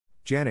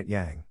Janet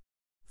Yang.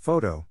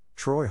 Photo,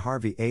 Troy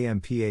Harvey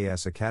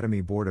AMPAS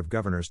Academy Board of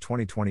Governors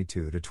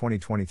 2022 to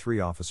 2023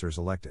 Officers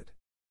elected.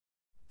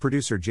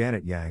 Producer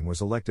Janet Yang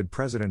was elected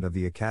President of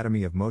the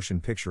Academy of Motion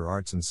Picture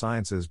Arts and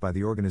Sciences by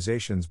the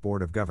organization's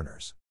Board of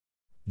Governors.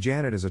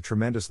 Janet is a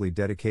tremendously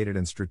dedicated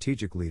and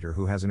strategic leader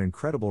who has an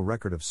incredible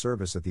record of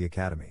service at the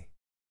Academy.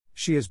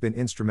 She has been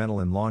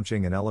instrumental in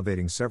launching and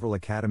elevating several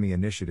Academy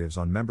initiatives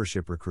on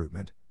membership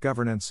recruitment,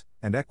 governance,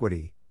 and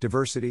equity,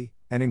 diversity,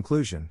 and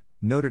inclusion,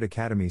 noted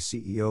Academy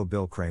CEO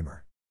Bill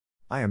Kramer.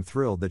 I am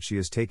thrilled that she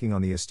is taking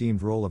on the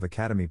esteemed role of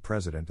Academy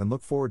President and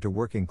look forward to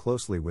working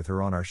closely with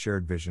her on our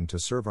shared vision to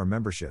serve our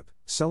membership,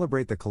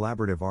 celebrate the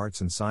collaborative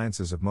arts and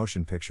sciences of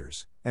motion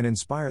pictures, and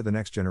inspire the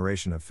next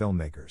generation of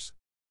filmmakers.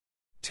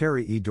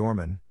 Terry E.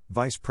 Dorman,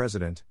 Vice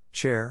President,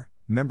 Chair,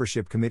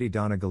 Membership Committee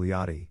Donna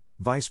Gigliotti,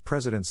 Vice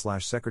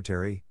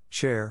President/Secretary,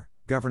 Chair,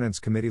 Governance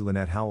Committee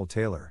Lynette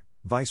Howell-Taylor,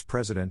 Vice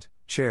President,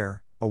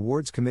 Chair,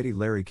 Awards Committee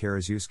Larry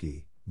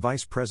Karaszewski,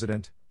 Vice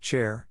President,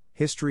 Chair,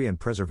 History and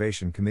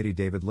Preservation Committee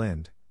David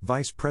Lind,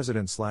 Vice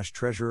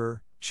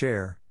President/Treasurer,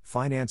 Chair,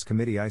 Finance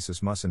Committee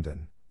Isis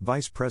Mussenden,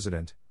 Vice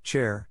President,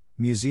 Chair,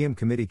 Museum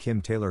Committee Kim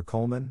Taylor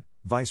Coleman,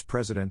 Vice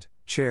President,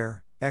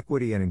 Chair,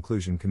 Equity and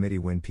Inclusion Committee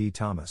Wynne P.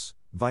 Thomas,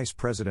 Vice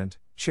President,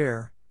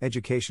 Chair,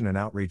 Education and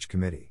Outreach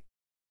Committee.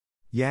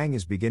 Yang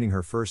is beginning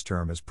her first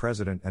term as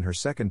President and her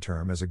second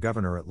term as a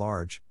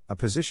Governor-at-Large, a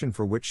position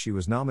for which she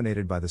was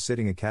nominated by the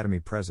sitting Academy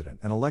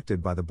President and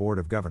elected by the Board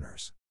of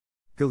Governors.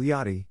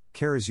 Gigliotti,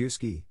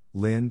 Karaszewski,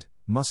 Lind,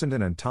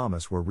 Mussenden and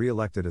Thomas were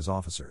re-elected as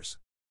officers.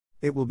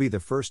 It will be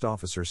the first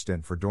officer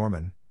stint for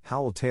Dorman,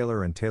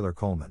 Howell-Taylor and Taylor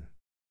Coleman.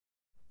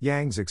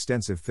 Yang's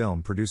extensive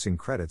film-producing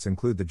credits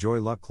include The Joy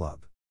Luck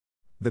Club,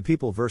 The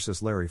People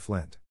vs. Larry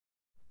Flynt,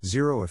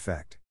 Zero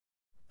Effect,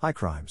 High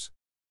Crimes,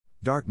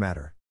 Dark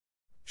Matter,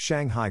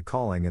 Shanghai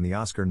Calling and the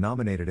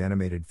Oscar-nominated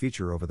animated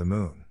feature Over the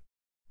Moon.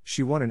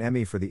 She won an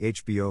Emmy for the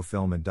HBO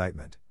film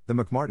Indictment, The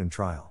McMartin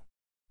Trial.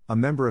 A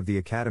member of the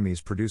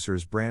Academy's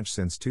producers branch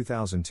since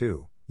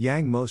 2002,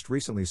 Yang most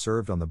recently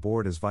served on the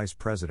board as Vice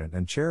President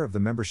and Chair of the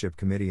Membership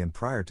Committee and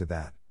prior to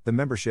that, the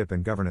Membership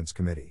and Governance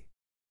Committee.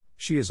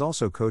 She is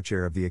also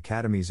co-chair of the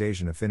Academy's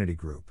Asian Affinity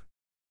Group.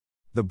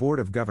 The Board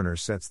of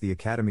Governors sets the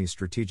Academy's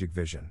strategic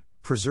vision,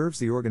 preserves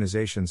the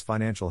organization's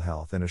financial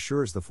health and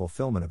assures the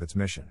fulfillment of its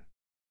mission.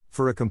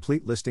 For a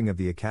complete listing of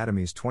the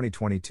Academy's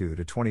 2022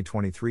 to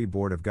 2023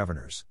 Board of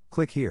Governors,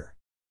 click here.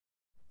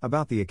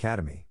 About the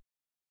Academy.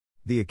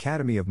 The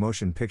Academy of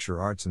Motion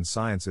Picture Arts and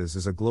Sciences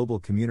is a global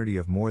community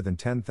of more than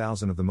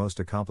 10,000 of the most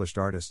accomplished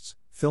artists,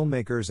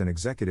 filmmakers and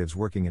executives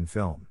working in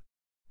film.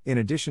 In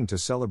addition to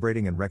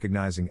celebrating and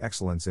recognizing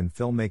excellence in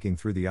filmmaking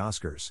through the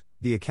Oscars,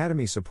 the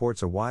Academy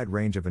supports a wide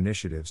range of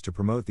initiatives to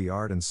promote the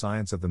art and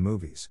science of the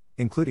movies,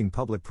 including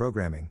public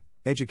programming,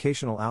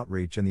 educational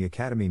outreach and the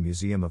Academy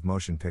Museum of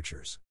Motion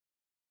Pictures.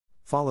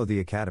 Follow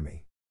the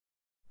Academy.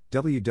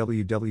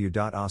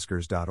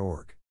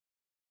 www.oscars.org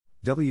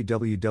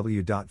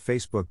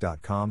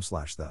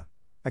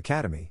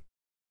www.facebook.com/the-academy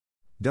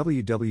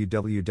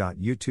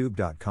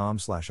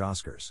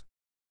www.youtube.com/oscars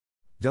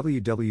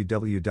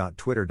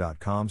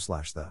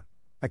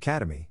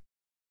www.twitter.com/the-academy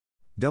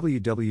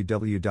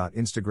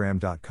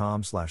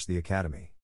www.instagram.com/the-academy